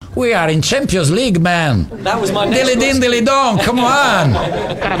We are in Champions League, man. That was my next Dilly din, dilly dong, come on.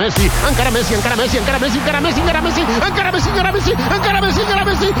 Encara Messi, encara Messi, encara Messi, encara Messi, encara Messi, encara Messi, encara Messi, encara Messi, encara Messi, encara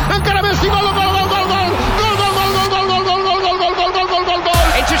Messi, encara Messi, gol, gol, gol, gol, gol, gol, gol, gol, gol, gol, gol, gol, gol, gol, gol, gol, gol, gol, gol.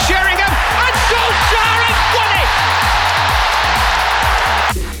 Into Sheringham, and Solskjaer has won it.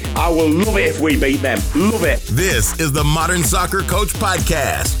 I will love it if we beat them. Love it. This is the Modern Soccer Coach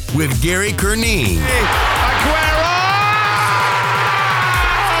Podcast with Gary Curneen. Aguero!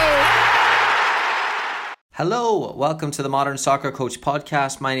 Hello, welcome to the Modern Soccer Coach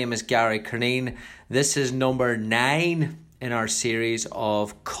Podcast. My name is Gary Curneen. This is number 9 in our series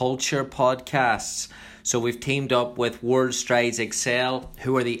of culture podcasts. So we've teamed up with World Strides Excel,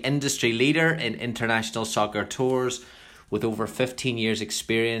 who are the industry leader in international soccer tours, with over 15 years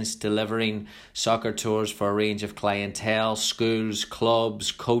experience delivering soccer tours for a range of clientele, schools,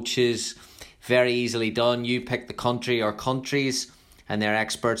 clubs, coaches. Very easily done. You pick the country or countries, and their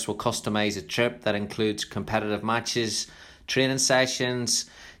experts will customise a trip that includes competitive matches, training sessions,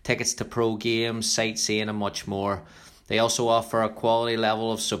 tickets to pro games, sightseeing and much more. They also offer a quality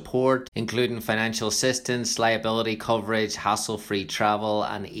level of support, including financial assistance, liability coverage, hassle-free travel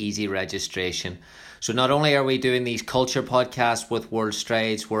and easy registration. So not only are we doing these culture podcasts with World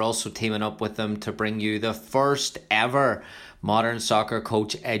Strides, we're also teaming up with them to bring you the first ever Modern Soccer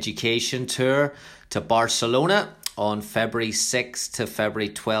Coach Education Tour to Barcelona on February 6th to February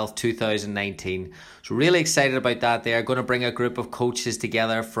 12th, 2019. So really excited about that. They are going to bring a group of coaches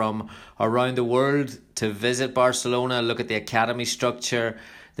together from around the world to visit Barcelona, look at the academy structure,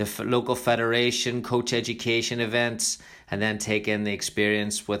 the local federation, coach education events, and then take in the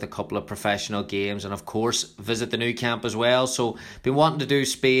experience with a couple of professional games, and of course visit the Nou Camp as well. So been wanting to do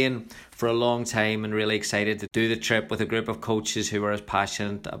Spain for a long time and really excited to do the trip with a group of coaches who are as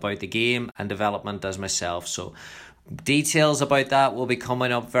passionate about the game and development as myself. So details about that will be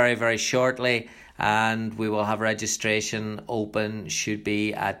coming up very, very shortly, and we will have registration open, should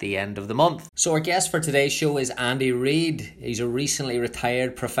be at the end of the month. So our guest for today's show is Andy Reid. He's a recently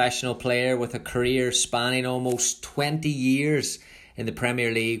retired professional player with a career spanning almost 20 years in the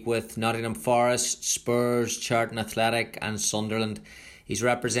Premier League with Nottingham Forest, Spurs, Charlton Athletic and Sunderland. He's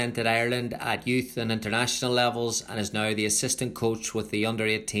represented Ireland at youth and international levels and is now the assistant coach with the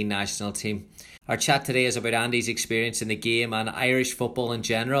under-18 national team. Our chat today is about Andy's experience in the game and Irish football in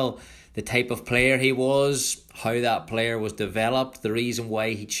general, the type of player he was, how that player was developed, the reason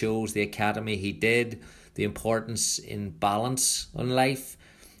why he chose the academy he did, the importance in balance in life,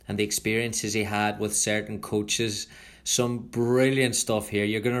 and the experiences he had with certain coaches. Some brilliant stuff here.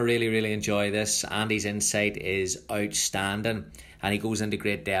 You're going to really, really enjoy this. Andy's insight is outstanding, and he goes into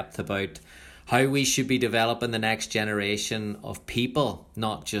great depth about how we should be developing the next generation of people,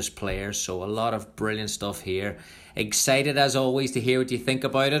 not just players. So a lot of brilliant stuff here. Excited as always to hear what you think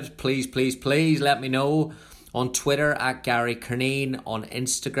about it. Please, please, please let me know on Twitter at Gary Curneen, on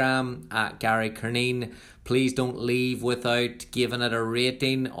Instagram at Gary Curneen. Please don't leave without giving it a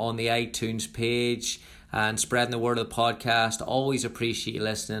rating on the iTunes page and spreading the word of the podcast. Always appreciate you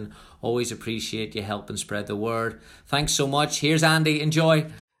listening. Always appreciate you helping spread the word. Thanks so much. Here's Andy.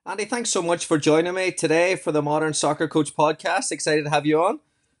 Enjoy. Andy, thanks so much for joining me today for the Modern Soccer Coach Podcast. Excited to have you on.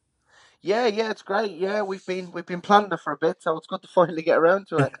 Yeah, it's great. Yeah, we've been planning it for a bit, so it's good to finally get around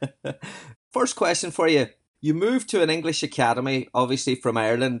to it. First question for you. You moved to an English academy, obviously from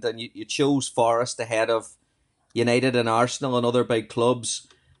Ireland, and you chose Forest ahead of United and Arsenal and other big clubs.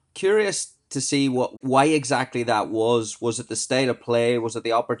 Curious to see why exactly that was. Was it the state of play? Was it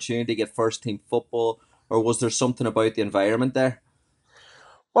the opportunity to get first team football? Or was there something about the environment there?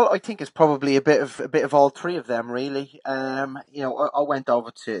 Well, I think it's probably a bit of all three of them, really. I went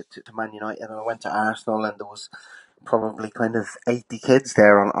over to Man United and I went to Arsenal, and there was probably kind of 80 kids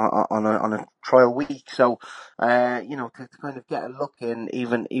there on a trial week. So, to kind of get a look in,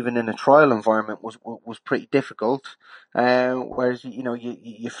 even in a trial environment was pretty difficult. Whereas,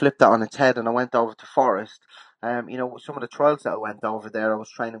 you flip that on its head, and I went over to Forest. Some of the trials that I went over there, I was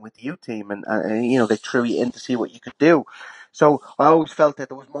training with the youth team, and they threw you in to see what you could do. So I always felt that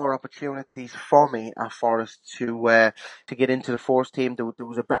there was more opportunities for me at Forest to get into the first team. There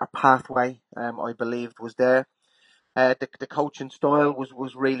was a better pathway, I believed was there. The coaching style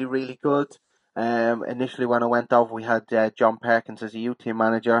was really, really good. Initially when I went over, we had John Perkins as a youth team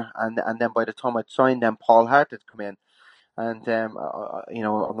manager, and then by the time I'd signed, then Paul Hart had come in. And I'm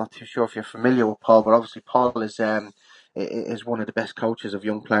not too sure if you're familiar with Paul, but obviously Paul is one of the best coaches of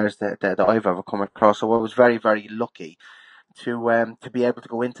young players that I've ever come across. So I was very, very lucky to be able to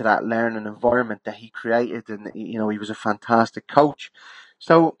go into that learning environment that he created, and he was a fantastic coach.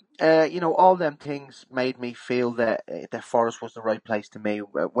 So, all them things made me feel that Forest was the right place to me.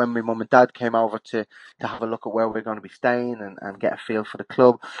 When my mum and dad came over to have a look at where we're going to be staying and get a feel for the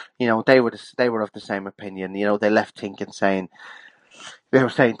club, they were of the same opinion. They left thinking, they were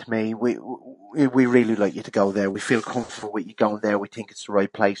saying to me, we really like you to go there. We feel comfortable with you going there. We think it's the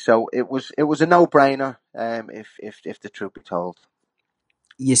right place. So it was a no brainer. If the truth be told.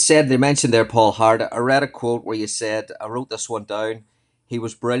 You said, they mentioned there Paul Hart. I read a quote where you said, I wrote this one down. He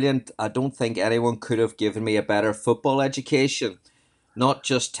was brilliant. I don't think anyone could have given me a better football education. Not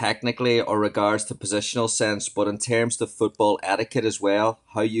just technically or regards to positional sense, but in terms of football etiquette as well,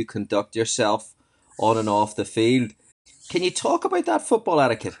 how you conduct yourself on and off the field. Can you talk about that football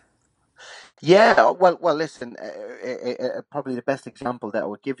etiquette? Yeah, well. Listen, probably the best example that I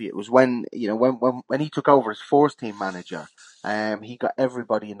would give you was when he took over as first team manager. He got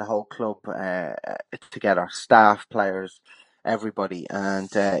everybody in the whole club together, staff, players, everybody,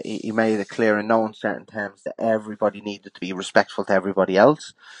 and he made it clear in no uncertain terms that everybody needed to be respectful to everybody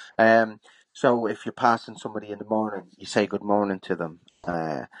else. So if you're passing somebody in the morning, you say good morning to them.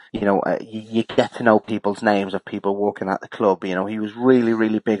 You get to know people's names of people working at the club. He was really,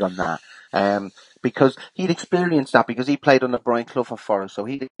 really big on that. Because he'd experienced that because he played under Brian Clough at Forest, so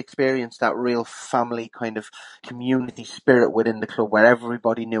he'd experienced that real family kind of community spirit within the club where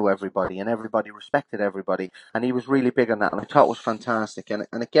everybody knew everybody and everybody respected everybody, and he was really big on that, and I thought it was fantastic, and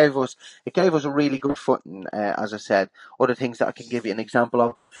it gave us a really good footing. As I said, other things that I can give you an example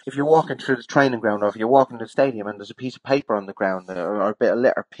of: if you're walking through the training ground or if you're walking to the stadium and there's a piece of paper on the ground or a bit of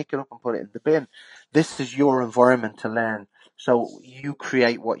litter, pick it up and put it in the bin. This is your environment to learn. So you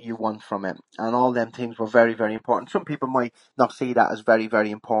create what you want from it. And all them things were very, very important. Some people might not see that as very, very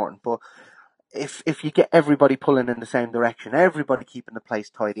important. But if you get everybody pulling in the same direction, everybody keeping the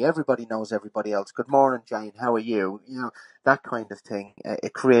place tidy, everybody knows everybody else. Good morning, Jane. How are you? That kind of thing.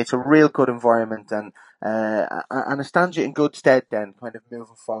 It creates a real good environment and it stands you in good stead then, kind of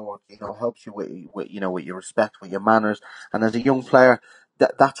moving forward. Helps you with your respect, with your manners. And as a young player,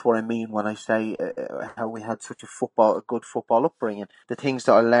 that's what I mean when I say how we had such a good football upbringing. The things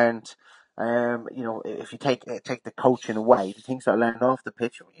that I learned, if you take the coaching away, the things that I learned off the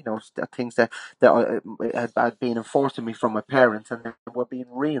pitch, things that had been enforced to me from my parents, and they were being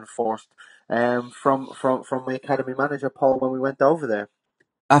reinforced from my academy manager Paul when we went over there.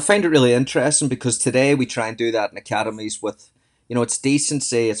 I find it really interesting because today we try and do that in academies with, it's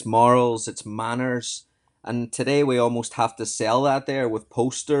decency, it's morals, it's manners. And today we almost have to sell that there with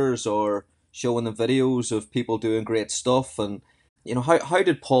posters or showing the videos of people doing great stuff. And, how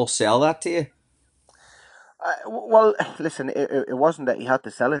did Paul sell that to you? Well, listen, it wasn't that he had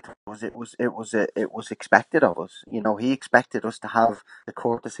to sell it to us. It was expected of us. He expected us to have the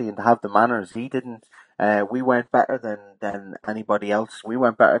courtesy and to have the manners. He didn't. We weren't better than anybody else. We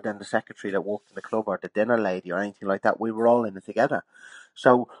weren't better than the secretary that worked in the club or the dinner lady or anything like that. We were all in it together.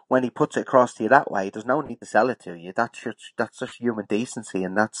 So when he puts it across to you that way, there's no need to sell it to you. That's just human decency,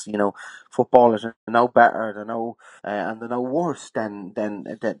 and that's footballers are no better, and they're no worse than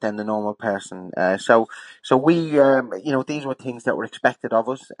the normal person. So we these were things that were expected of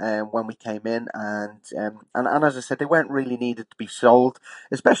us when we came in, and as I said, they weren't really needed to be sold,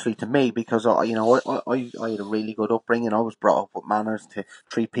 especially to me because I had a really good upbringing. I was brought up with manners to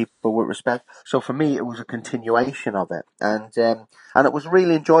treat people with respect. So for me, it was a continuation of it, and it was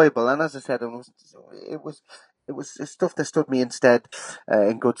really enjoyable. And as I said, it was stuff that stood me in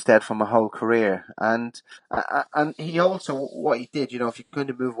good stead for my whole career. And he also, what he did, if you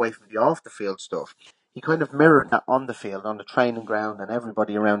kind of move away from the off the field stuff, he kind of mirrored that on the field, on the training ground, and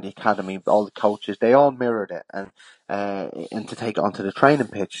everybody around the academy, all the coaches, they all mirrored it and to take it onto the training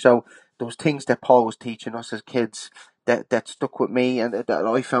pitch. So there was things that Paul was teaching us as kids that stuck with me and that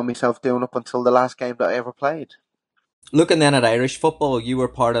I found myself doing up until the last game that I ever played. Looking then at Irish football, you were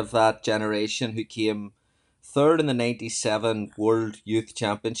part of that generation who came third in the 97 World Youth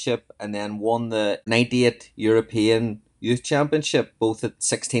Championship and then won the 98 European Youth Championship, both at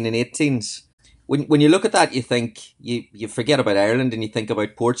 16 and 18s. When you look at that, you think, you forget about Ireland and you think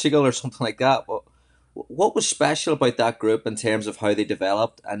about Portugal or something like that. What was special about that group in terms of how they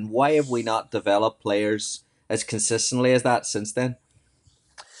developed, and why have we not developed players as consistently as that since then?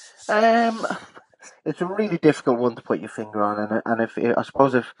 It's a really difficult one to put your finger on, and I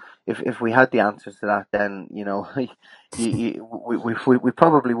suppose if we had the answers to that, then we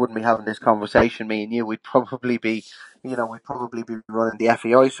probably wouldn't be having this conversation, me and you. We'd probably be we'd probably be running the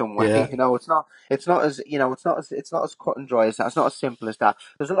FEI somewhere. Yeah. It's not as it's not as cut and dry as that. It's not as simple as that.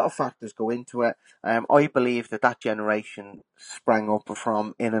 There's a lot of factors go into it. I believe that generation sprang up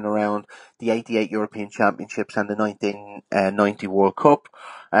from in and around the '88 European Championships and the 1990 World Cup.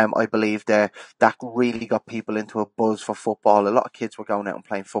 I believe that really got people into a buzz for football. A lot of kids were going out and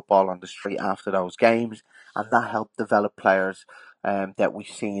playing football on the street after those games, and that helped develop players that we've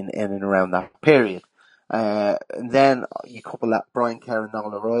seen in and around that period. And then you couple that Brian Kerr and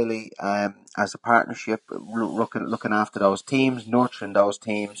Noel O'Reilly as a partnership, looking after those teams, nurturing those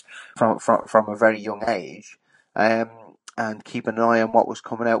teams from a very young age, and keeping an eye on what was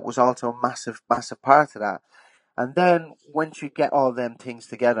coming out was also a massive part of that. And then once you get all them things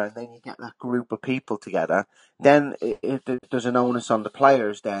together, and then you get that group of people together, then there's an onus on the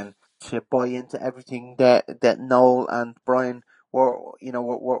players then to buy into everything that Noel and Brian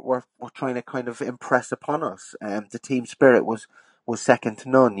were trying to kind of impress upon us. The team spirit was second to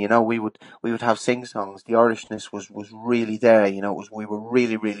none. We would have sing songs. The Irishness was really there. We were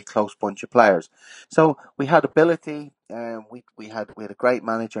really, really close bunch of players. So we had ability. We had a great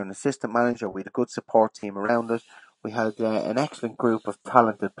manager and assistant manager. We had a good support team around us. We had an excellent group of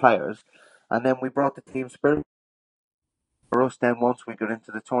talented players, and then we brought the team spirit for us. Then once we got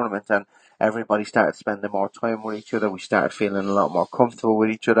into the tournament and everybody started spending more time with each other, we started feeling a lot more comfortable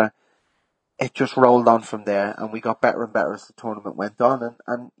with each other. It just rolled on from there, and we got better and better as the tournament went on.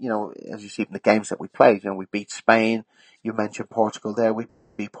 And as you see from the games that we played, we beat Spain. You mentioned Portugal there. We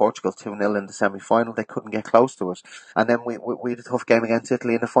beat Portugal 2-0 in the semi-final. They couldn't get close to us. And then we had a tough game against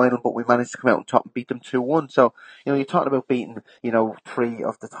Italy in the final, but we managed to come out on top and beat them 2-1. So, you're talking about beating, 3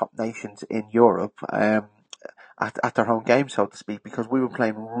 of the top nations in Europe, at their home game, so to speak, because we were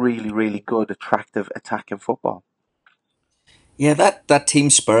playing really, really good, attractive, attacking football. Yeah, that team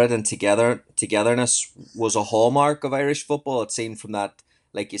spirit and togetherness was a hallmark of Irish football. It seemed from that,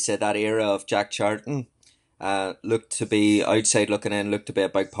 like you said, that era of Jack Charlton, looked to be outside looking in, looked to be a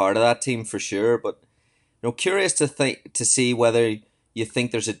big part of that team for sure. But curious to see whether you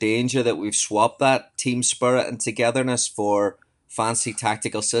think there's a danger that we've swapped that team spirit and togetherness for fancy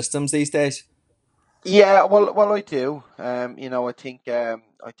tactical systems these days. Yeah, well, I do. I think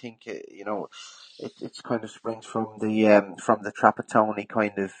it's kind of springs from the Trapattoni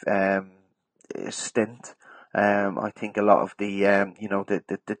kind of stint. I think a lot of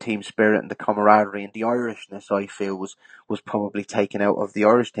the team spirit and the camaraderie and the Irishness, I feel, was probably taken out of the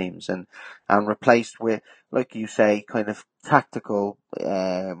Irish teams and replaced with, like you say, kind of tactical,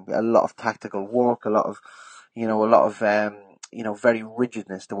 a lot of tactical work, a lot of very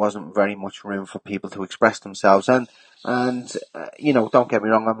rigidness. There wasn't very much room for people to express themselves. And don't get me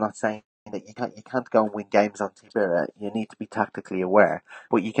wrong, I'm not saying that you can't go and win games on spirit. You need to be tactically aware,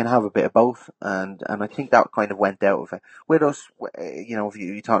 but you can have a bit of both. And I think that kind of went out of it. With us, if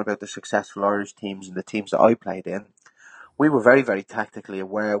you talk about the successful Irish teams and the teams that I played in, we were very, very tactically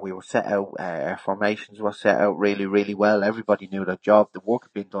aware. We were set out, our formations were set out really, really well. Everybody knew their job. The work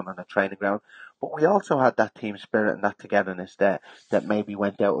had been done on the training ground. But we also had that team spirit and that togetherness that maybe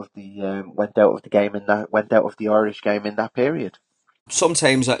went out of the Irish game in that period.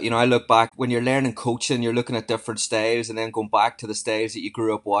 Sometimes, I look back when you're learning coaching, you're looking at different styles and then going back to the styles that you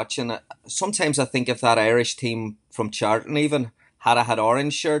grew up watching. Sometimes I think if that Irish team from Charlton even had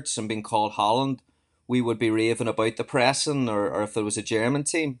orange shirts and been called Holland, we would be raving about the pressing, or if there was a German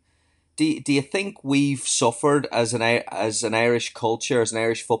team. Do you think we've suffered as an Irish culture, as an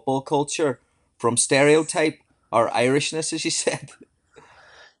Irish football culture, from stereotype or Irishness, as you said?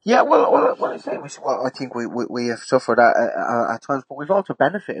 Yeah, well, I say, I think we have suffered at times, but we've also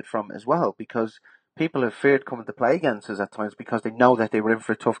benefited from it as well, because people have feared coming to play against us at times because they know that they were in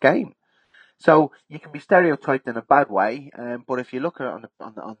for a tough game. So you can be stereotyped in a bad way, but if you look at it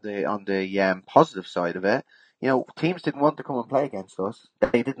on the positive side of it, teams didn't want to come and play against us.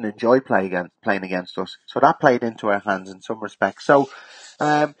 They didn't enjoy playing against us. So that played into our hands in some respects. So,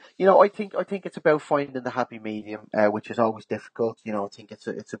 I think it's about finding the happy medium, which is always difficult. I think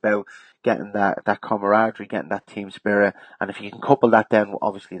it's about getting that camaraderie, getting that team spirit, and if you can couple that then,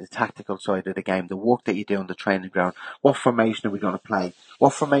 obviously the tactical side of the game, the work that you do on the training ground. What formation are we going to play?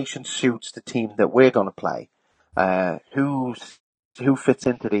 What formation suits the team that we're going to play? Who fits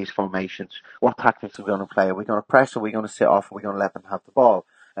into these formations? What tactics are we going to play? Are we going to press? Are we going to sit off? Are we going to let them have the ball?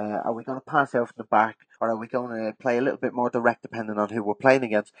 Are we going to pass out from the back? Or are we going to play a little bit more direct depending on who we're playing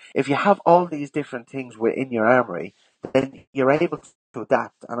against? If you have all these different things within your armory, then you're able to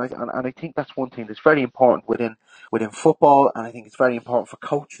adapt. And I think that's one thing that's very important within football. And I think it's very important for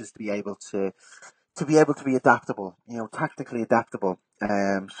coaches to be able to to be able to be adaptable, tactically adaptable,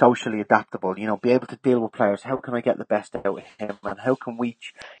 socially adaptable, be able to deal with players. How can I get the best out of him? And how can we,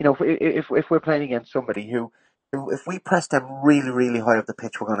 if we're playing against somebody who if we press them really, really high up the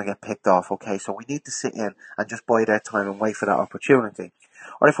pitch, we're going to get picked off. Okay, so we need to sit in and just bide our time and wait for that opportunity.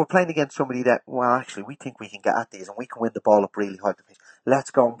 Or if we're playing against somebody that, well, actually, we think we can get at these and we can win the ball up really high up the pitch, let's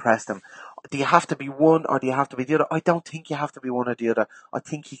go and press them. Do you have to be one or do you have to be the other? I don't think you have to be one or the other. I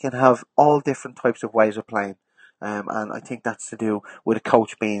think you can have all different types of ways of playing. And I think that's to do with a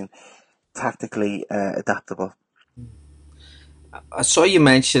coach being tactically adaptable. I saw you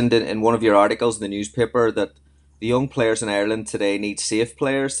mentioned in one of your articles in the newspaper that the young players in Ireland today need safe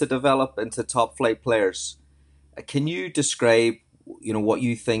players to develop into top flight players. Can you describe, what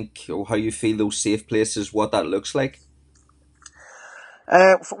you think or how you feel those safe places, what that looks like?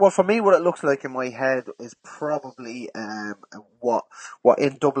 Well, for me, what it looks like in my head is probably what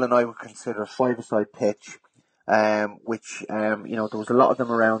in Dublin I would consider a five-a-side pitch. Which there was a lot of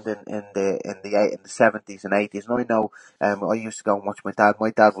them around in the 70s and 80s, and I know I used to go and watch my dad. My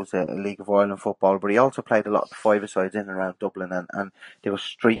dad was a League of Ireland footballer, but he also played a lot of the five-a-sides in and around Dublin, and they were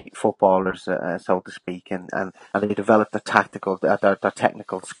street footballers, so to speak, and they developed their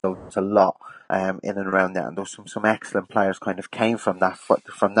technical skills a lot in and around that, and there was some excellent players kind of came from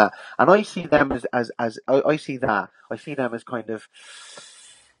that, and I see them as I see them as kind of,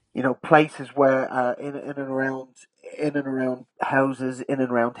 places where in and around houses, in and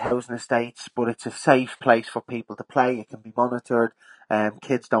around housing estates, but it's a safe place for people to play. It can be monitored.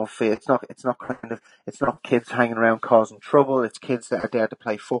 Kids don't feel it's not kids hanging around causing trouble. It's kids that are there to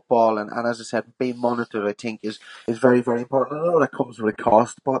play football, and as I said, being monitored, I think is very, very important. I know that comes with a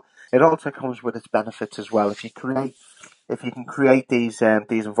cost, but it also comes with its benefits as well. If you can create these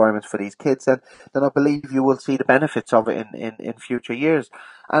environments for these kids, then I believe you will see the benefits of it in future years.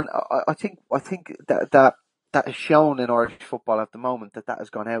 And I think that is shown in Irish football at the moment, that has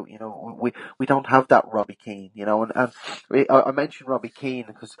gone out. We don't have that Robbie Keane, and I mentioned Robbie Keane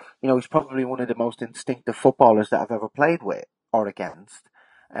because he's probably one of the most instinctive footballers that I've ever played with or against.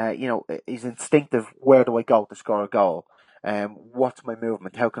 He's instinctive. Where do I go to score a goal? What's my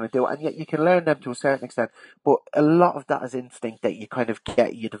movement? How can I do it? And yet you can learn them to a certain extent, but a lot of that is instinct that you kind of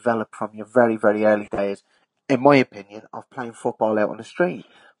you develop from your very, very early days, in my opinion, of playing football out on the street.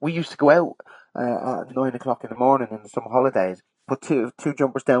 We used to go out at 9 o'clock in the morning in the summer holidays, put two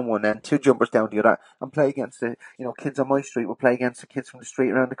jumpers down one end, two jumpers down the other, and play against the kids on my street would play against the kids from the street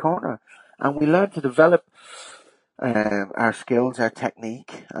around the corner, and we learned to develop our skills, our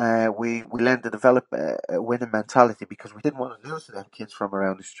technique. We learned to develop a winning mentality because we didn't want to lose to them kids from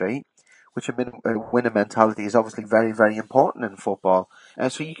around the street, which a winning mentality is obviously very, very important in football.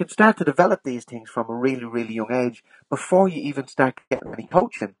 So you can start to develop these things from a really, really young age before you even start getting any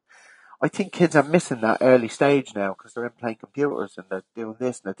coaching. I think kids are missing that early stage now because they're in playing computers and they're doing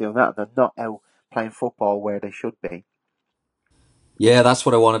this and they're doing that, and they're not out playing football where they should be. Yeah, that's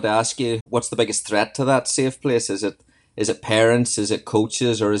what I wanted to ask you. What's the biggest threat to that safe place? Is it parents? Is it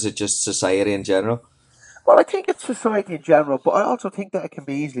coaches? Or is it just society in general? Well, I think it's society in general, but I also think that it can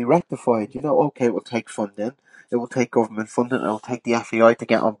be easily rectified. Okay, it will take funding. It will take government funding. It will take the FAI to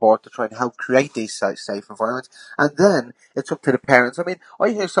get on board to try and help create these safe environments. And then it's up to the parents. I mean, I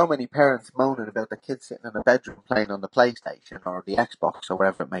hear so many parents moaning about their kids sitting in a bedroom playing on the PlayStation or the Xbox or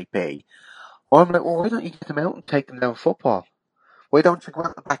whatever it may be. Well, I'm like, why don't you get them out and take them down football? Why don't you go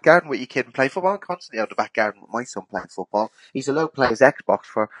out the back garden with your kid and play football? I'm constantly out the back garden with my son playing football. He's allowed to play his Xbox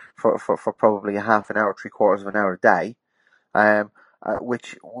for probably a half an hour, 3/4 of an hour a day.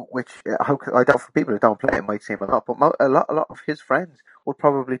 Which I don't, for people who don't play, it might seem a lot, but a lot of his friends would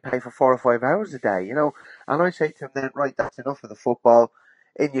probably play for 4 or 5 hours a day, And I say to him then, right, that's enough of the football.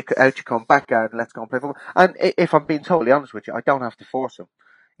 Out you come, back garden, let's go and play football. And if I'm being totally honest with you, I don't have to force him.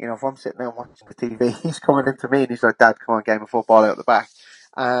 If I'm sitting there watching the TV, he's coming into me and he's like, Dad, come on, game of football out the back.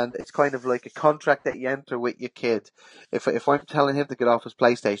 And it's kind of like a contract that you enter with your kid. If I'm telling him to get off his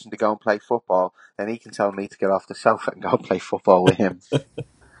PlayStation to go and play football, then he can tell me to get off the sofa and go and play football with him.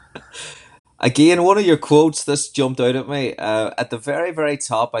 Again, one of your quotes, this jumped out at me. At the very, very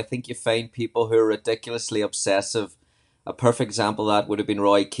top, I think you find people who are ridiculously obsessive. A perfect example of that would have been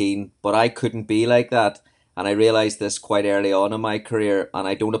Roy Keane, but I couldn't be like that. And I realised this quite early on in my career, and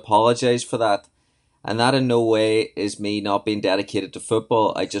I don't apologise for that. And that in no way is me not being dedicated to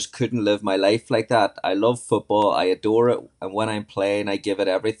football. I just couldn't live my life like that. I love football, I adore it, and when I'm playing, I give it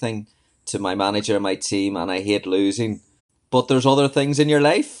everything to my manager and my team, and I hate losing. But there's other things in your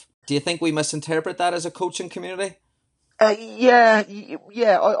life. Do you think we misinterpret that as a coaching community? Yeah,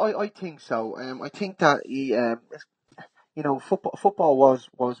 I think so. I think that football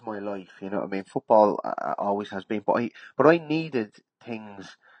was my life. You know what I mean? Football always has been, but I needed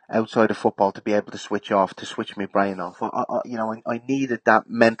things outside of football to be able to switch off, to switch my brain off. I needed that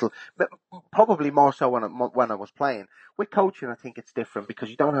mental, probably more so when I was playing. With coaching, I think it's different because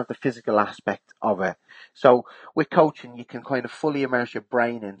you don't have the physical aspect of it. So with coaching, you can kind of fully immerse your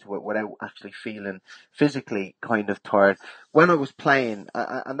brain into it without actually feeling physically kind of tired. When I was playing,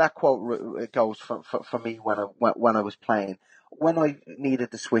 and that quote goes for me when I was playing. When I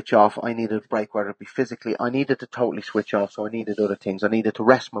needed to switch off, I needed a break, whether it be physically, I needed to totally switch off, so I needed other things. I needed to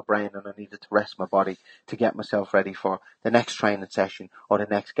rest my brain and I needed to rest my body to get myself ready for the next training session or the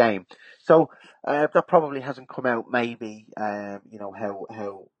next game. So that probably hasn't come out maybe,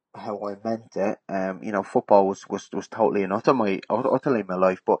 how I meant it. Football was totally and utterly my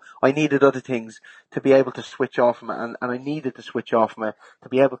life, but I needed other things to be able to switch off from it, and I needed to switch off from it to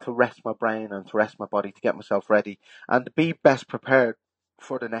be able to rest my brain and to rest my body to get myself ready and to be best prepared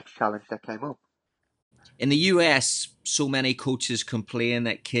for the next challenge that came up. In the US, so many coaches complain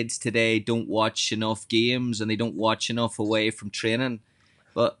that kids today don't watch enough games and they don't watch enough away from training.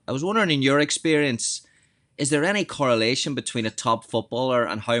 But I was wondering, in your experience, is there any correlation between a top footballer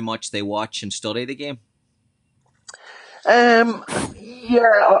and how much they watch and study the game? Yeah,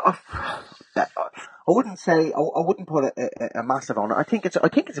 I wouldn't say I wouldn't put a massive on it. I think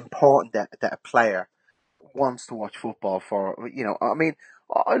it's important that a player wants to watch football for, I mean,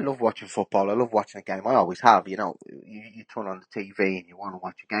 I love watching football. I love watching a game. I always have, you turn on the TV and you want to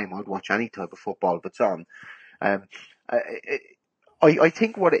watch a game. I'd watch any type of football if it's on. Um, I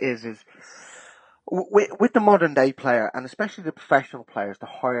think what it is with the modern day player, and especially the professional players, the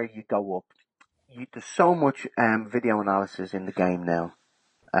higher you go up, there's so much video analysis in the game now.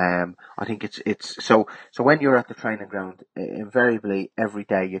 I think it's so when you're at the training ground, invariably every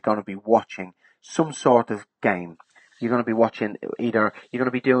day you're going to be watching some sort of game. You're going to be watching either you're going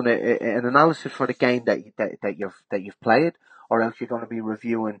to be doing an analysis for the game that you've played, or else you're going to be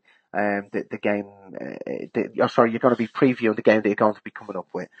reviewing the game. You're going to be previewing the game that you're going to be coming up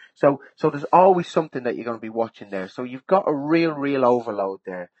with. So there's always something that you're going to be watching there. So you've got a real overload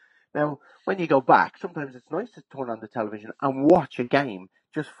there. Now, when you go back, sometimes it's nice to turn on the television and watch a game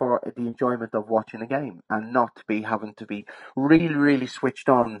just for the enjoyment of watching a game and not to be having to be really switched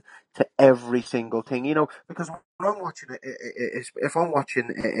on to every single thing, because when I'm watching if I'm watching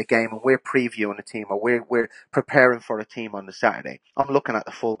a game and we're previewing a team or we're preparing for a team on the Saturday, I'm looking at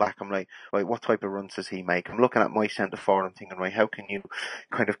the fullback. I'm like, right, what type of runs does he make? I'm looking at my centre forward. I'm thinking, right, how can you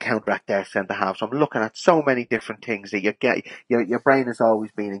kind of counteract their centre half? So I'm looking at so many different things that your brain is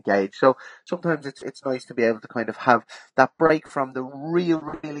always being engaged. So sometimes it's nice to be able to kind of have that break from the real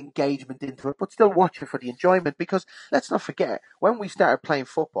engagement into it, but still watch it for the enjoyment. Because let's not forget, when we started playing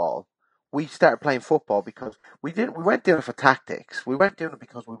football because we weren't doing it for tactics. We weren't doing it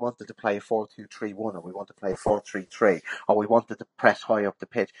because we wanted to play a 4-2-3-1 or we wanted to play a 4-3-3 or we wanted to press high up the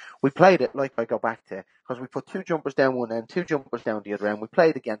pitch. We played it, like I go back to, because we put two jumpers down one end, two jumpers down the other end. We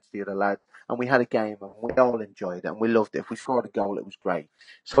played against the other lads and we had a game and we all enjoyed it and we loved it. If we scored a goal, it was great.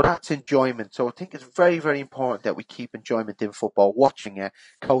 So that's enjoyment. So I think it's very important that we keep enjoyment in football, watching it,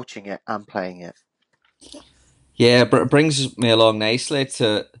 coaching it and playing it. Yeah, it brings me along nicely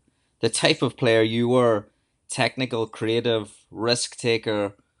to the type of player you were: technical, creative, risk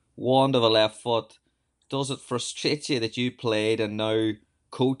taker, wand of a left foot. Does it frustrate you that you played and now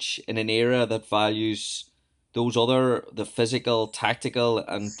coach in an era that values the physical, tactical,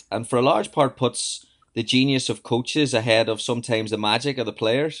 and for a large part puts the genius of coaches ahead of sometimes the magic of the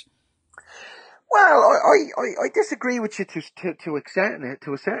players? Well, I disagree with you to a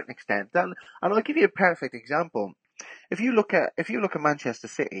certain extent, and I'll give you a perfect example. If you look at Manchester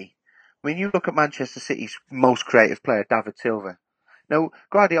City, I mean, you look at Manchester City's most creative player, David Silva. Now,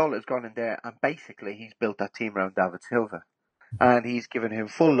 Guardiola's gone in there and basically he's built that team around David Silva, and he's given him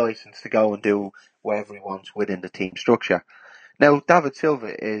full license to go and do whatever he wants within the team structure. Now, David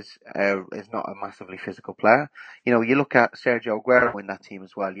Silva is not a massively physical player. You look at Sergio Aguero in that team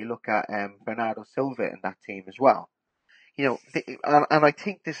as well. You look at Bernardo Silva in that team as well. And I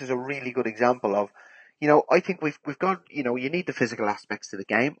think this is a really good example of, I think we've got, you need the physical aspects to the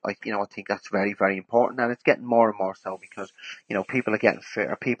game. I think that's very important, and it's getting more and more so because, people are getting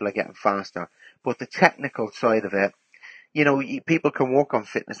fitter, people are getting faster. But the technical side of it, people can work on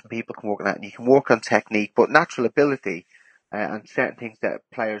fitness and people can work on that, and you can work on technique, but natural ability and certain things that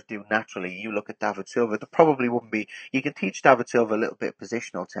players do naturally. You look at David Silva, there probably wouldn't be. You can teach David Silva a little bit of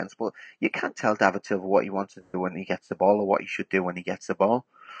positional sense, but you can't tell David Silva what he wants to do when he gets the ball or what he should do when he gets the ball.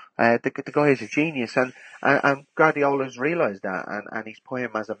 The guy is a genius, and Guardiola's realised that, and he's put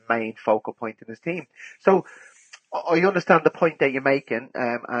him as a main focal point in his team. So I understand the point that you're making,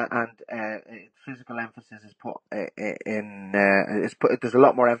 and physical emphasis is put in. Is put. There's a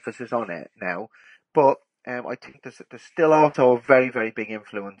lot more emphasis on it now, but I think there's still also a very very big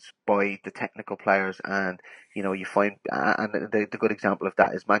influence by the technical players, and you find and the good example of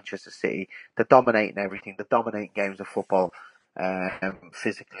that is Manchester City. They're dominating everything. They're dominating games of football.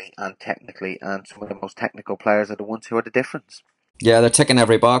 Physically and technically, and some of the most technical players are the ones who are the difference. Yeah, they're ticking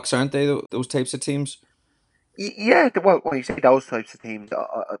every box, aren't they? Those types of teams. Yeah, well, when you say those types of teams,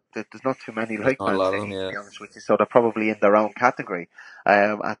 there's not too many like Not a Man lot of them. City, to Yeah. be honest with you. So they're probably in their own category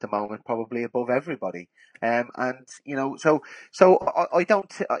at the moment, probably above everybody. And I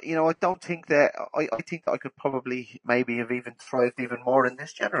don't, I don't think that I think that I could probably maybe have even thrived even more in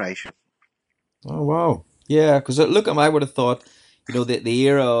this generation. Oh wow. Yeah, because look, I would have thought, the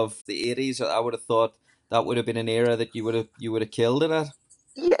era of the 80s. I would have thought that would have been an era that you would have killed it at.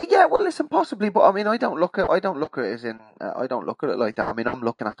 Yeah. Well, listen, possibly, but I mean, I don't look at it as in, I don't look at it like that. I mean, I'm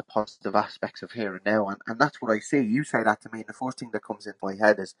looking at the positive aspects of here and now, and that's what I see. You say that to me, and the first thing that comes into my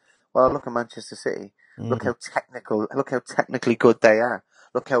head is, well, look at Manchester City. Mm. Look how technically good they are.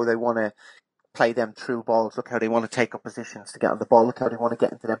 Look how they want to play them through balls. Look how they want to take up positions to get on the ball. Look how they want to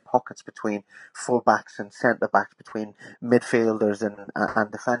get into them pockets between full backs and centre backs, between midfielders and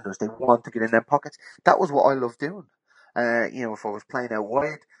defenders. They want to get in them pockets. That was what I loved doing. If I was playing out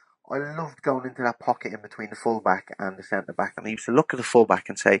wide, I loved going into that pocket in between the full back and the centre back. And I used to look at the full back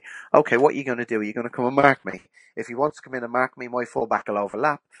and say, okay, what are you going to do? Are you going to come and mark me? If he wants to come in and mark me, my full back will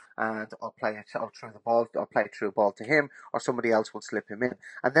overlap and I'll play it through the ball. I'll play it through a ball to him, or somebody else will slip him in.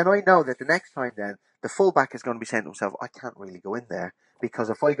 And then I know that the next time, then the full back is going to be saying to himself, I can't really go in there, because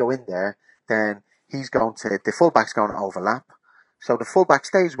if I go in there, then the full back's going to overlap. So the fullback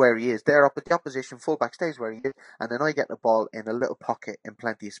stays where he is. They're up at the opposition. Fullback stays where he is, and then I get the ball in a little pocket in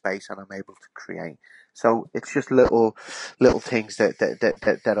plenty of space, and I'm able to create. So it's just little things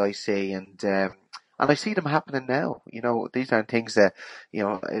that I see, and I see them happening now. These aren't things that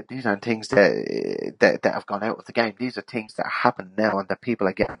have gone out of the game. These are things that happen now, and that people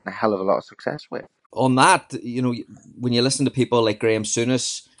are getting a hell of a lot of success with. On that, when you listen to people like Graham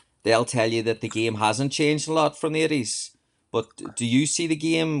Souness, they'll tell you that the game hasn't changed a lot from the 80s. But do you see the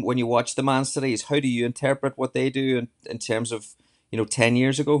game when you watch the Man Cities? How do you interpret what they do in terms of 10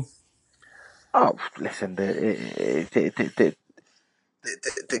 years ago? Oh, listen, the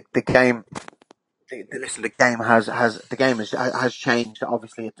game. Listen, the game has changed.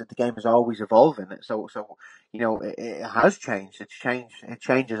 Obviously, the game is always evolving. So it has changed. It's changed. It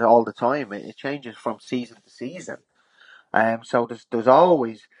changes all the time. It changes from season to season. So there's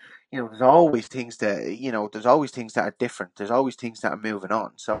always, there's always things there's always things that are different. There's always things that are moving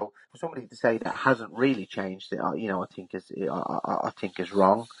on. So for somebody to say that hasn't really changed, I think is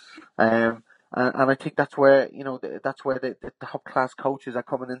wrong. And I think that's where, the top class coaches are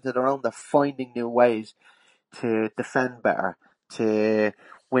coming into their own. They're finding new ways to defend better, to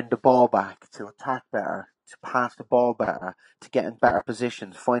win the ball back, to attack better, to pass the ball better, to get in better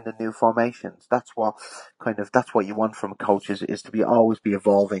positions, finding new formations. That's what you want from coaches, is to always be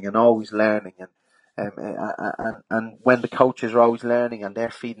evolving and always learning. And when the coaches are always learning and they're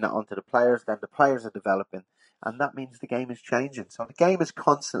feeding it onto the players, then the players are developing, and that means the game is changing. So the game is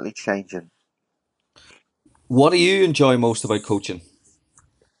constantly changing. What do you enjoy most about coaching?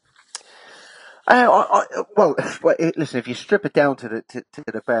 Well, listen. If you strip it down to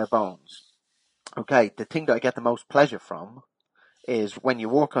the bare bones, okay, the thing that I get the most pleasure from is when you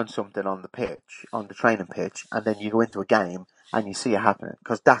work on something on the pitch, on the training pitch, and then you go into a game and you see it happening,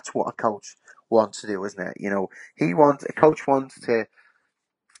 because that's what a coach wants to do, isn't it? A coach wants to,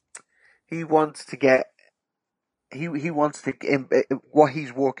 he wants to get, he wants to, what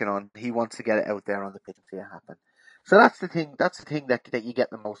he's working on, he wants to get it out there on the pitch and see it happen. So that's the thing that you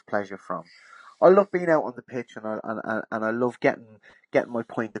get the most pleasure from. I love being out on the pitch, and I love getting my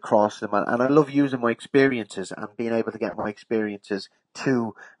point across to them, and I love using my experiences and being able to get my experiences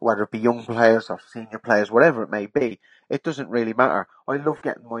to, whether it be young players or senior players, whatever it may be. It doesn't really matter. I love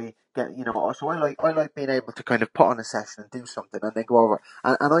so I like being able to kind of put on a session and do something and then go over,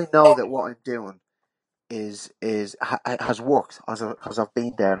 and I know that what I'm doing has worked, as I've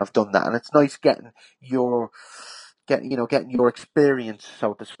been there and I've done that, and it's nice getting your experience,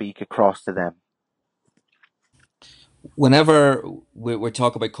 so to speak, across to them. Whenever we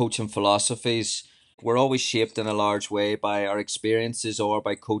talk about coaching philosophies, we're always shaped in a large way by our experiences or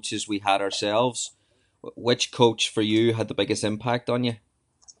by coaches we had ourselves. Which coach for you had the biggest impact on you?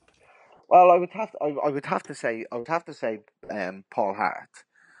 Well, I would have to say Paul Hart.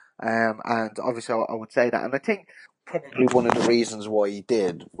 And obviously I would say that. And I think probably one of the reasons why he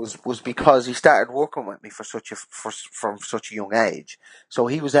did was because he started working with me from such a young age. So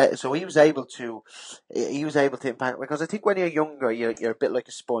he was able to impact, because I think when you're younger, you're a bit like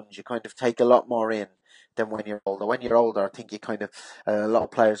a sponge. You kind of take a lot more in than when you're older. When you're older, I think you kind of a lot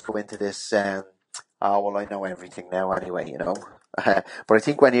of players go into this. Oh well, I know everything now anyway, you know. But I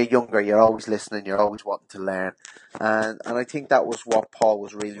think when you're younger, you're always listening. You're always wanting to learn, and I think that was what Paul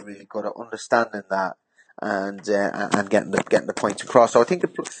was really really good at, understanding that and getting the points across. So I think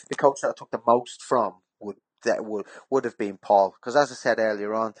the coach that I took the most from would have been Paul, because as I said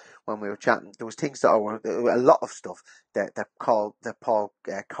earlier on when we were chatting, there was things there were a lot of stuff that Paul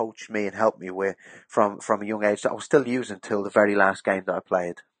coached me and helped me with from a young age that I was still using till the very last game that I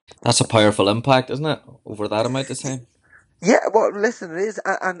played. That's a powerful impact, isn't it? Over that amount of time. Yeah, well, listen, it is,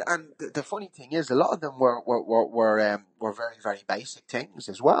 and the funny thing is, a lot of them were very very basic things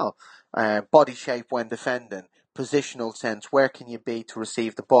as well. Body shape when defending, positional sense, where can you be to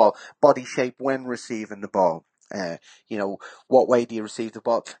receive the ball, body shape when receiving the ball. You know, what way do you receive the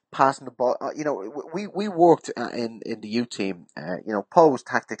ball? Passing the ball. You know, we worked in the U team. You know, Paul was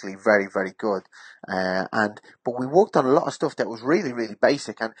tactically very very good, but we worked on a lot of stuff that was really really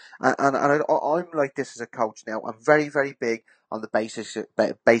basic. I'm like this as a coach now. I'm very very big on the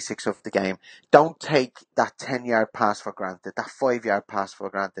basics of the game. Don't take that 10-yard pass for granted, that 5-yard pass for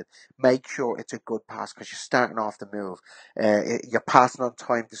granted. Make sure it's a good pass, because you're starting off the move. You're passing on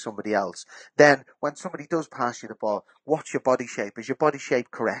time to somebody else. Then, when somebody does pass you the ball, watch your body shape. Is your body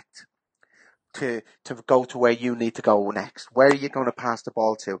shape correct to go to where you need to go next? Where are you going to pass the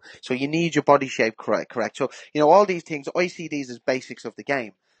ball to? So you need your body shape correct. So, you know, all these things, I see these as basics of the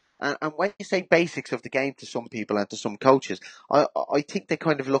game. And when you say basics of the game to some people and to some coaches, I think they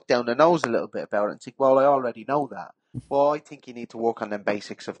kind of look down their nose a little bit about it and think, well, I already know that. Well, I think you need to work on them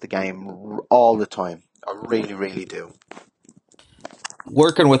basics of the game all the time. I really, really do.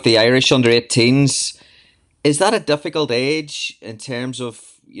 Working with the Irish under 18s, is that a difficult age in terms of,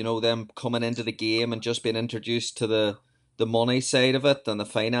 you know, them coming into the game and just being introduced to the money side of it and the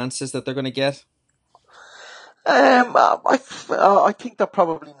finances that they're going to get? I think they're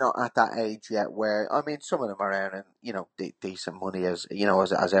probably not at that age yet. Where, I mean, some of them are earning, you know, decent money, as you know,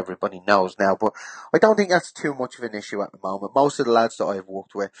 as everybody knows now. But I don't think that's too much of an issue at the moment. Most of the lads that I've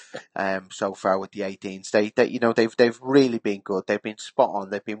worked with, so far with the 18s, you know, they've really been good. They've been spot on.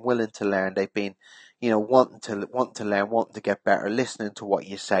 They've been willing to learn. They've been, you know, wanting to learn, wanting to get better, listening to what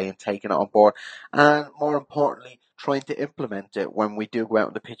you say and taking it on board, and more importantly, trying to implement it when we do go out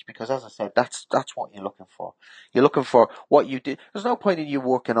on the pitch. Because, as I said, that's what you're looking for. You're looking for what you do. There's no point in you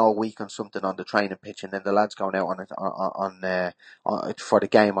working all week on something on the training pitch and then the lads going out on it for the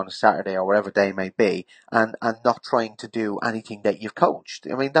game on a Saturday or whatever day may be, and not trying to do anything that you've coached.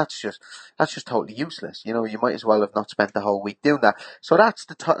 I mean, that's just totally useless. You know, you might as well have not spent the whole week doing that. So that's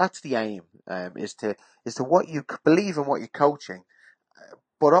the aim, is to what you believe in what you're coaching,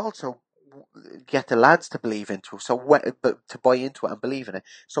 but also get the lads to believe into it. But to buy into it and believe in it.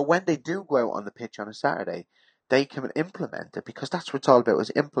 So when they do go out on the pitch on a Saturday, they can implement it, because that's what it's all about,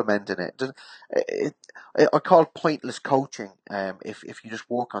 is implementing it. I call it pointless coaching if you just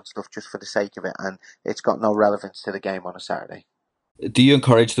work on stuff just for the sake of it and it's got no relevance to the game on a Saturday. Do you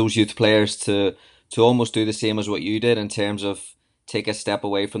encourage those youth players to almost do the same as what you did in terms of take a step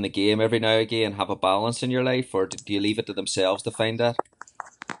away from the game every now and again, have a balance in your life, or do you leave it to themselves to find that?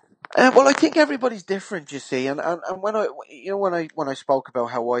 Well, I think everybody's different, you see, and when I spoke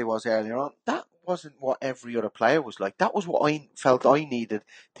about how I was earlier on, that wasn't what every other player was like. That was what I felt I needed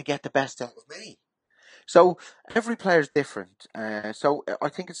to get the best out of me. So every player is different. So I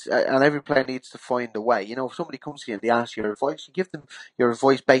think and every player needs to find a way. You know, if somebody comes to you and they ask your advice, you give them your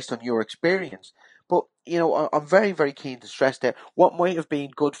advice based on your experience. But, you know, I'm very, very keen to stress that what might have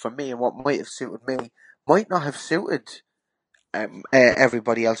been good for me and what might have suited me might not have suited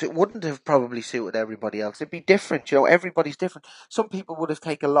everybody else. It wouldn't have probably suited everybody else. It'd be different. You know, everybody's different. Some people would have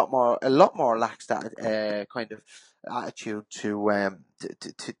taken a lot more lax that kind of attitude to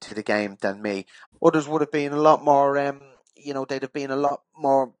the game than me. Others would have been a lot more. You know, they'd have been a lot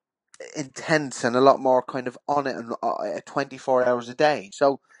more intense and a lot more kind of on it and 24 hours a day.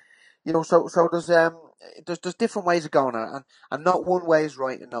 So, you know, so there's different ways of going at it, and not one way is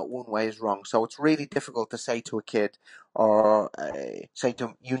right and not one way is wrong. So it's really difficult to say to a kid or say to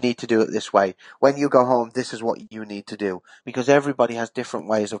them, you need to do it this way. When you go home, this is what you need to do, because everybody has different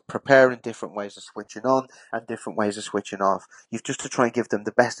ways of preparing, different ways of switching on, and different ways of switching off. You've just to try and give them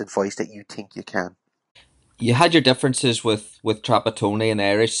the best advice that you think you can. You had your differences with Trapattoni and the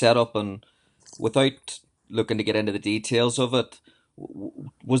Irish setup, and without looking to get into the details of it,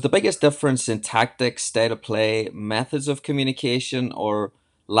 Was the biggest difference in tactics, style of play, methods of communication, or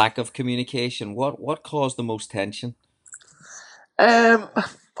lack of communication? What caused the most tension? Um,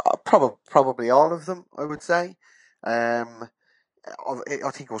 probably all of them, I would say. Um,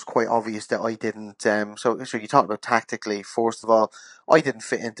 I think it was quite obvious that I didn't. So you talk about tactically. First of all, I didn't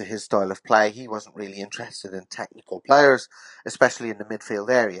fit into his style of play. He wasn't really interested in technical players, especially in the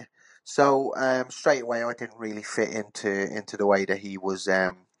midfield area. So straight away, I didn't really fit into the way that he was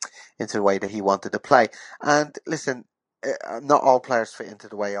into the way that he wanted to play. And listen, not all players fit into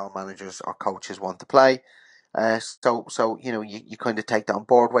the way all managers or coaches want to play. So you kind of take that on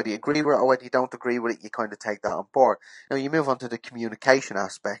board, whether you agree with it or whether you don't agree with it, you kind of take that on board. Now you move on to the communication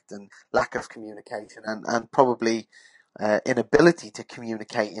aspect and lack of communication and probably inability to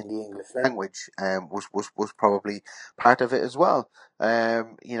communicate in the English language was probably part of it as well. If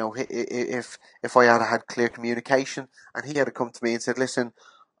I had clear communication and he had come to me and said, "Listen,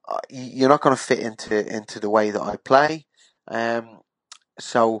 you're not going to fit into the way that I play,"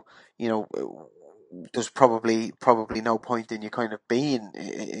 so you know there's probably no point in you kind of being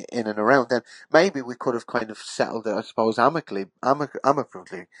in and around. Then maybe we could have kind of settled it, I suppose, amicably.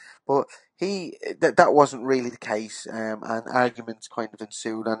 But that wasn't really the case, and arguments kind of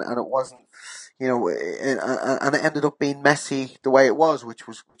ensued, and it wasn't, and it ended up being messy the way it was, which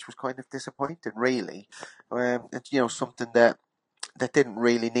was kind of disappointing, really. It's something that didn't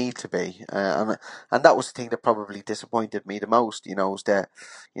really need to be, and that was the thing that probably disappointed me the most. Was that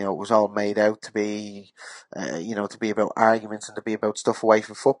it was all made out to be, to be about arguments and to be about stuff away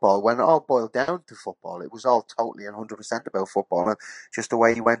from football. When it all boiled down to football, it was all totally and 100% about football, and just the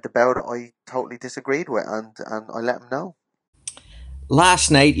way he went about it, I totally disagreed with, and I let him know. Last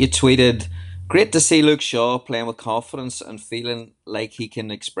night you tweeted, "Great to see Luke Shaw playing with confidence and feeling like he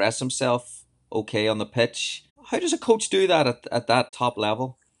can express himself okay on the pitch." How does a coach do that at that top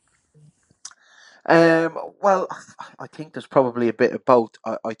level? Well, I think there's probably a bit of both.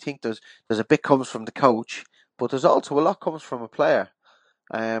 I think there's a bit comes from the coach, but there's also a lot comes from a player.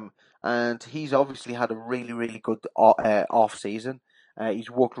 Um, and he's obviously had a really, really good off season.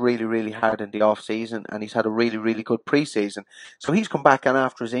 He's worked really, really hard in the off season, and he's had a really, really good pre-season. So he's come back and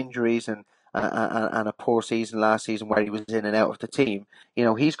after his injuries and a poor season last season where he was in and out of the team.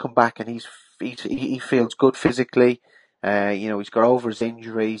 He's come back and he feels good physically. He's got over his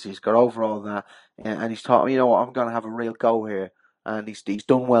injuries, he's got over all that, and he's thought, what, I'm going to have a real go here. And he's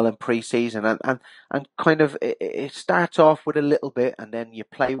done well in pre-season, and kind of it starts off with a little bit, and then you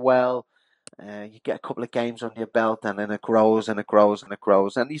play well. You get a couple of games on your belt, and then it grows and it grows and it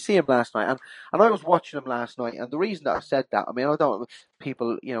grows. And you see him last night, and I was watching him last night, and the reason that I said that, I mean, I don't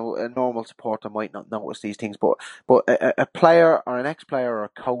people, a normal supporter might not notice these things, but a player or an ex-player or a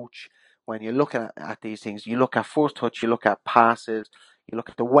coach, when you're looking at these things, you look at first touch, you look at passes, you look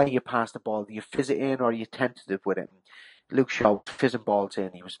at the way you pass the ball. Do you fizz it in or are you tentative with it? Luke Shaw fizzing balls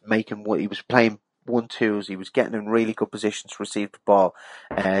in. He was making what he was playing 1-2s. He was getting in really good positions to receive the ball.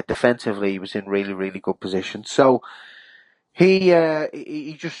 Defensively, he was in really, really good position. So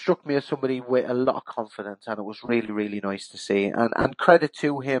he just struck me as somebody with a lot of confidence, and it was really, really nice to see. And credit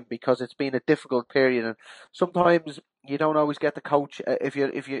to him, because it's been a difficult period, and sometimes you don't always get the coach. If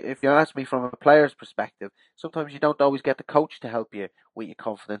you ask me from a player's perspective, sometimes you don't always get the coach to help you with your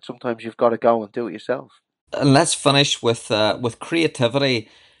confidence. Sometimes you've got to go and do it yourself. And let's finish with creativity.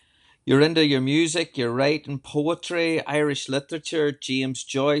 You're into your music, you're writing poetry, Irish literature, James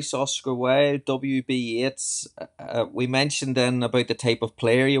Joyce, Oscar Wilde, W.B. Yeats. We mentioned then about the type of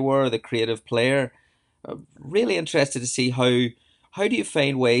player you were, the creative player. Really interested to see how do you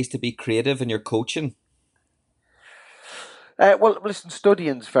find ways to be creative in your coaching? Well, listen,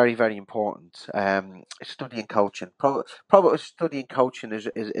 studying's very, very important. Studying coaching, probably studying coaching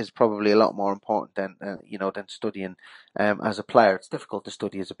is probably a lot more important than studying as a player. It's difficult to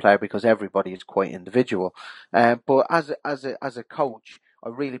study as a player because everybody is quite individual. But as a coach, I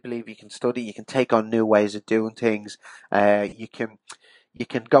really believe you can study. You can take on new ways of doing things. You can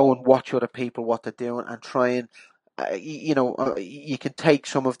go and watch other people what they're doing and try and you can take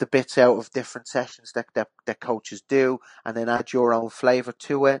some of the bits out of different sessions that coaches do, and then add your own flavour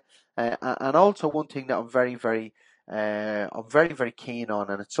to it. And also one thing that I'm very, very keen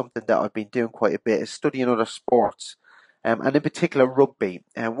on, and it's something that I've been doing quite a bit, is studying other sports. And in particular rugby.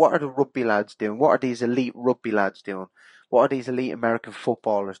 What are the rugby lads doing? What are these elite rugby lads doing? What are these elite American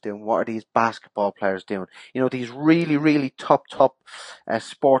footballers doing? What are these basketball players doing? These really, really top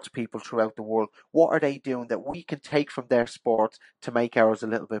sports people throughout the world. What are they doing that we can take from their sports to make ours a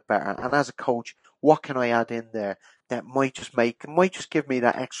little bit better? And as a coach, what can I add in there that might just give me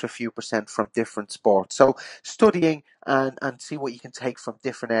that extra few percent from different sports. So studying and see what you can take from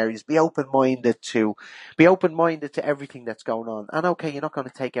different areas. Be open-minded to everything that's going on. And okay, you're not going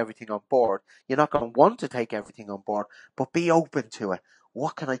to take everything on board. You're not going to want to take everything on board, but be open to it.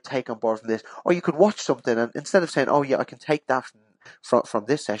 What can I take on board from this? Or you could watch something and instead of saying, oh yeah, I can take that from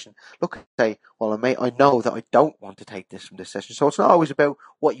this session, look and say, well, I know that I don't want to take this from this session. So it's not always about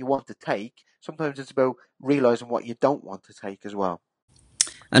what you want to take. Sometimes it's about realising what you don't want to take as well.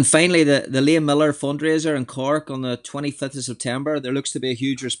 And finally, the Liam Miller fundraiser in Cork on the 25th of September, there looks to be a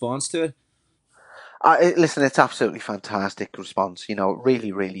huge response to it. Listen, it's absolutely fantastic response. It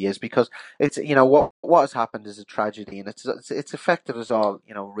really, really is, because it's what has happened is a tragedy, and it's affected us all,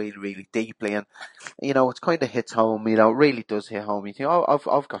 really, really deeply, and it's kind of hits home. It really does hit home. You think, oh,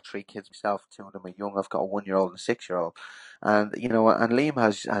 I've got 3 kids myself. 2 of them are young. I've got a 1-year-old and a 6-year-old, and and Liam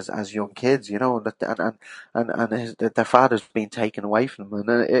has young kids, and their father's been taken away from them,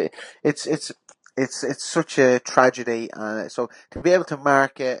 and it's such a tragedy, so to be able to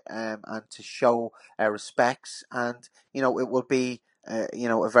mark it and to show respects, and it will be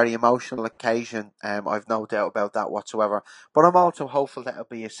a very emotional occasion. I've no doubt about that whatsoever. But I'm also hopeful that it'll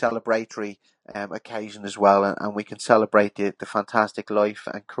be a celebratory occasion as well, and we can celebrate the fantastic life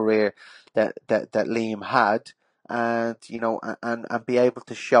and career that Liam had. And and be able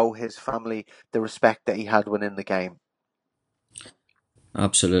to show his family the respect that he had within the game.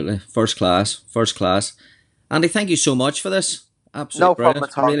 Absolutely. First class. Andy, thank you so much for this. Absolutely no brilliant. Problem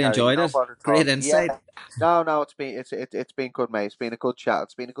at all, really Gary. enjoyed no it. Great insight. Yeah. No, it's been good, mate. It's been a good chat.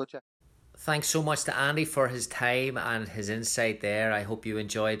 Thanks so much to Andy for his time and his insight there. I hope you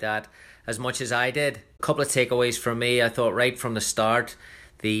enjoyed that as much as I did. A couple of takeaways from me. I thought right from the start,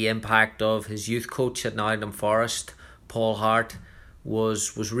 the impact of his youth coach at Nottingham Forest, Paul Hart,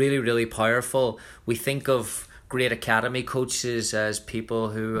 was really, really powerful. We think of great academy coaches as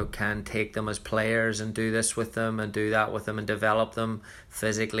people who can take them as players and do this with them and do that with them and develop them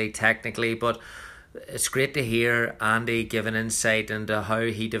physically, technically, but it's great to hear Andy give an insight into how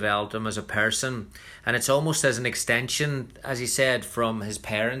he developed him as a person, and it's almost as an extension, as he said, from his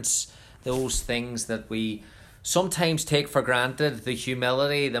parents, those things that we sometimes take for granted, the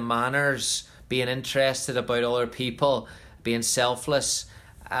humility, the manners, being interested about other people, being selfless.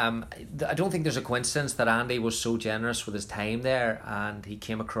 I don't think there's a coincidence that Andy was so generous with his time there, and he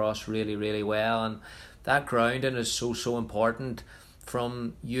came across really, really well, and that grounding is so important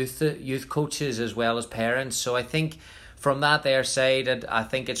from youth coaches as well as parents. So I think from their side, I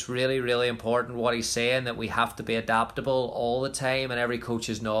think it's really, really important what he's saying, that we have to be adaptable all the time, and every coach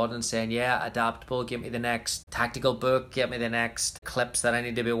is nodding and saying, yeah, adaptable, give me the next tactical book, get me the next clips that I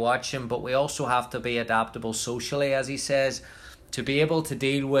need to be watching. But we also have to be adaptable socially, as he says, to be able to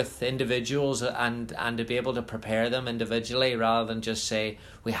deal with individuals and to be able to prepare them individually, rather than just say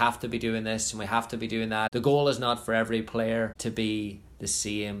we have to be doing this and we have to be doing that. The goal is not for every player to be the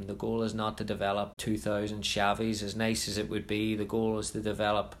same. The goal is not to develop 2,000 Xavis, as nice as it would be. The goal is to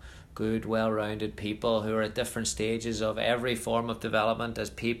develop good, well-rounded people who are at different stages of every form of development, as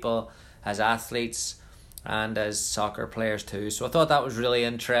people, as athletes, and as soccer players too. So I thought that was really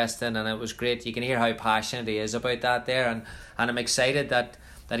interesting, and it was great. You can hear how passionate he is about that there, and I'm excited that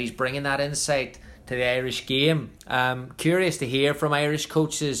he's bringing that insight to the Irish game. Curious to hear from Irish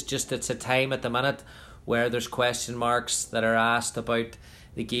coaches. Just it's a time at the minute where there's question marks that are asked about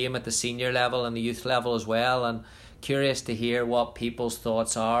the game at the senior level and the youth level as well, and curious to hear what people's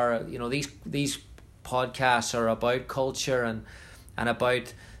thoughts are. These podcasts are about culture and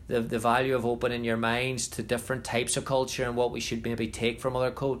about the value of opening your minds to different types of culture, and what we should maybe take from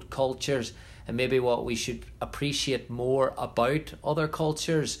other cultures, and maybe what we should appreciate more about other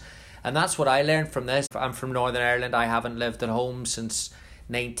cultures. And that's what I learned from this. I'm from Northern Ireland. I haven't lived at home since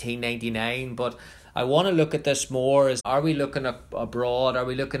 1999, but I want to look at this more as, are we looking abroad? Are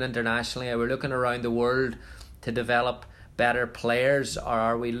we looking internationally? Are we looking around the world to develop better players? Or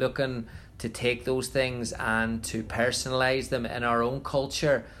are we looking to take those things and to personalise them in our own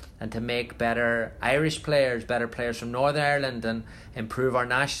culture, and to make better Irish players, better players from Northern Ireland, and improve our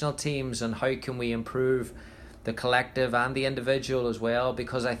national teams? And how can we improve the collective and the individual as well?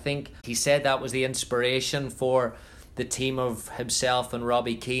 Because I think he said that was the inspiration for the team of himself and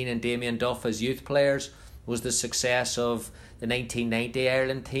Robbie Keane and Damien Duff as youth players, was the success of the 1990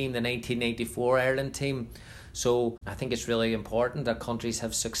 Ireland team, the 1994 Ireland team. So I think it's really important that countries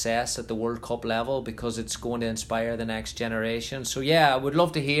have success at the World Cup level, because it's going to inspire the next generation. So yeah, I would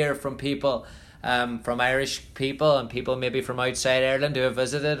love to hear from people, from Irish people and people maybe from outside Ireland who have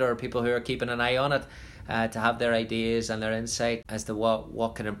visited, or people who are keeping an eye on it. to have their ideas and their insight as to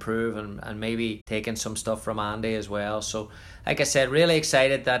what can improve, and maybe taking some stuff from Andy as well. So like I said, really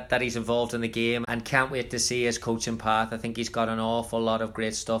excited that he's involved in the game, and can't wait to see his coaching path. I think he's got an awful lot of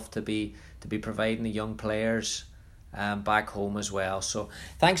great stuff to be providing the young players back home as well. So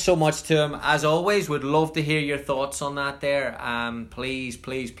thanks so much to him. As always, would love to hear your thoughts on that there. Please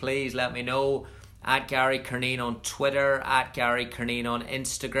let me know. At Gary Curneen on Twitter, at Gary Curneen on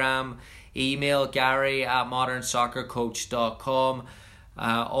Instagram. Email gary@modernsoccercoach.com.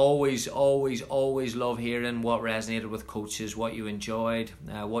 Always love hearing what resonated with coaches, what you enjoyed,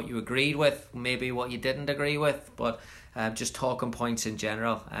 what you agreed with, maybe what you didn't agree with, but just talking points in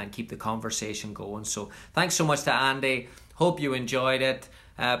general, and keep the conversation going. So thanks so much to Andy. Hope you enjoyed it.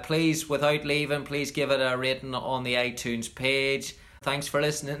 Please, without leaving, please give it a rating on the iTunes page. Thanks for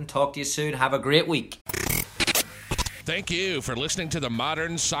listening. Talk to you soon. Have a great week. Thank you for listening to the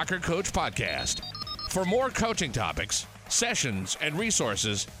Modern Soccer Coach Podcast. For more coaching topics, sessions, and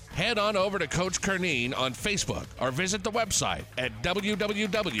resources, head on over to Coach Curneen on Facebook or visit the website at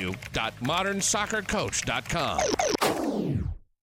www.modernsoccercoach.com.